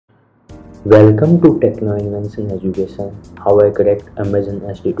Welcome to Techno Invention Education, How I Cracked Amazon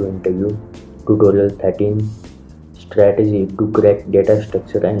SD2 Interview, Tutorial 13, Strategy to Crack Data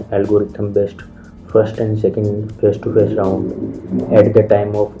Structure and Algorithm Based First and Second Face-to-Face Round at the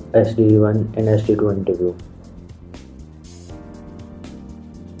time of SD1 and SD2 interview.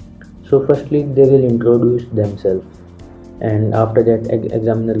 So firstly they will introduce themselves, and after that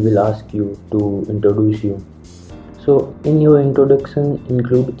examiner will ask you to introduce you. So in your introduction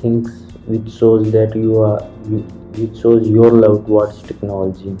include things which shows that which shows your love towards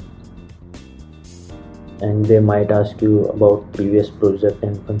technology, and they might ask you about previous project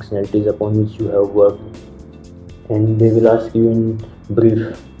and functionalities upon which you have worked, and they will ask you in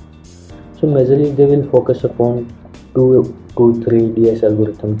brief. So majorly they will focus upon two to three DS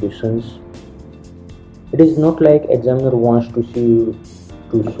algorithm questions. It is not like examiner wants to see you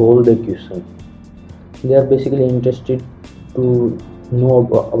to solve the question. They are basically interested to know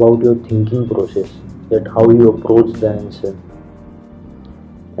about your thinking process, that how you approach the answer.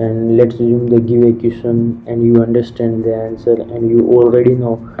 And let's assume they give a question and you understand the answer and you already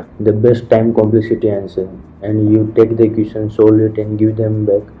know the best time complexity answer, and you take the question, solve it and give them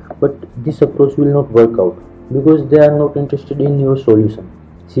back. But this approach will not work out because they are not interested in your solution.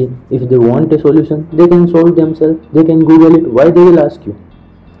 See, if they want a solution, they can solve themselves, they can Google it. Why they will ask you?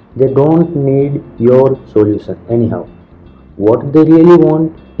 They don't need your solution anyhow. What they really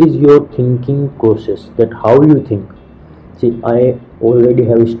want is your thinking process, that how you think. See, I already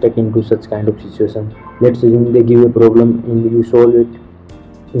have stuck into such kind of situation. Let's assume they give a problem and you solve it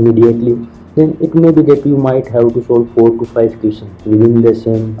immediately. Then it may be that you might have to solve 4 to 5 questions within the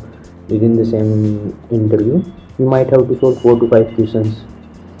same interview. You might have to solve 4 to 5 questions,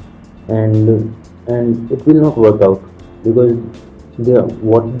 and it will not work out because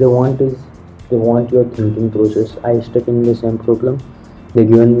what they want is they want your thinking process. I stuck in the same problem. They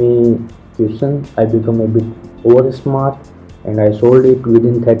given me question, I become a bit over smart and I solved it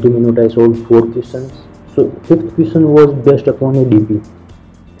within 30 minutes. I solved 4 questions. So fifth question was based upon a DP,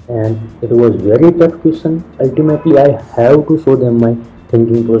 and it was very tough question. Ultimately I have to show them my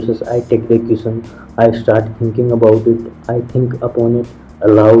thinking process. I take the question, I start thinking about it, I think upon it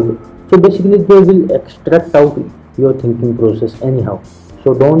aloud. So basically they will extract out your thinking process anyhow.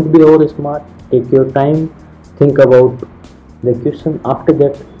 So don't be over smart, take your time, think about the question, after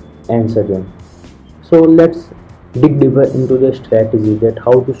that answer them. So let's dig deeper into the strategy, that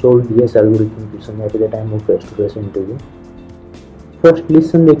how to solve DS algorithm question at the time of face-to-face interview. First,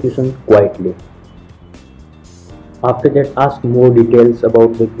 listen the question quietly. After that, ask more details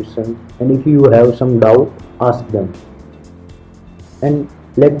about the question, and if you have some doubt, ask them and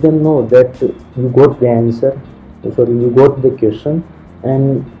let them know that you got the answer, you got the question,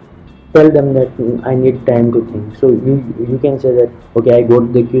 and tell them that I need time to think. So you can say that, okay, I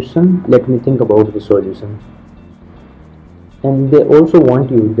got the question, let me think about the solution. And they also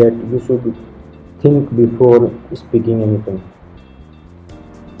want you that you should think before speaking anything.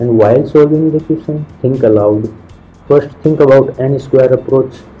 And while solving the question, think aloud. First, think about n square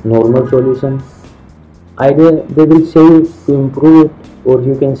approach, normal solution. Either they will say to improve it, or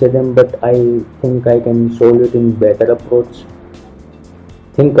you can say them, but I think I can solve it in better approach.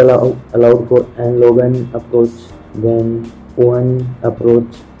 Think aloud for n log n approach, then O(n) approach.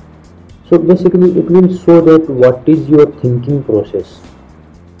 So basically it will show that what is your thinking process,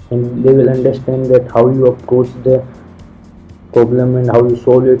 and they will understand that how you approach the problem and how you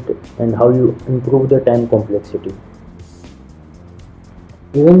solve it and how you improve the time complexity.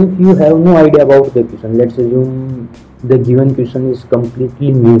 Even if you have no idea about the question, let's assume the given question is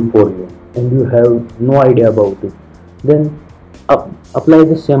completely new for you and you have no idea about it, then apply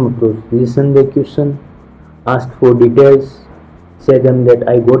the same approach. Listen the question, ask for details, say them that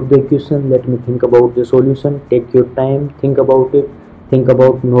I got the question, let me think about the solution. Take your time, think about it, think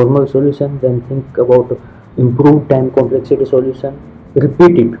about normal solution, then think about improved time complexity solution.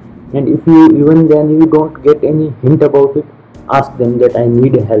 Repeat it, and if you even then you don't get any hint about it, ask them that I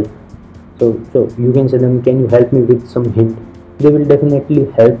need help. So you can say them, can you help me with some hint? They will definitely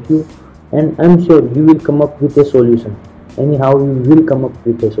help you, and I'm sure you will come up with a solution. Anyhow, you will come up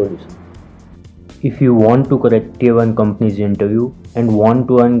with a solution. If you want to crack Tier 1 company's interview and want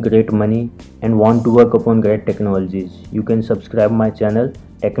to earn great money and want to work upon great technologies, you can subscribe my channel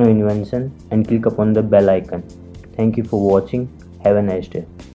Techno Invention and click upon the bell icon. Thank you for watching. Have a nice day.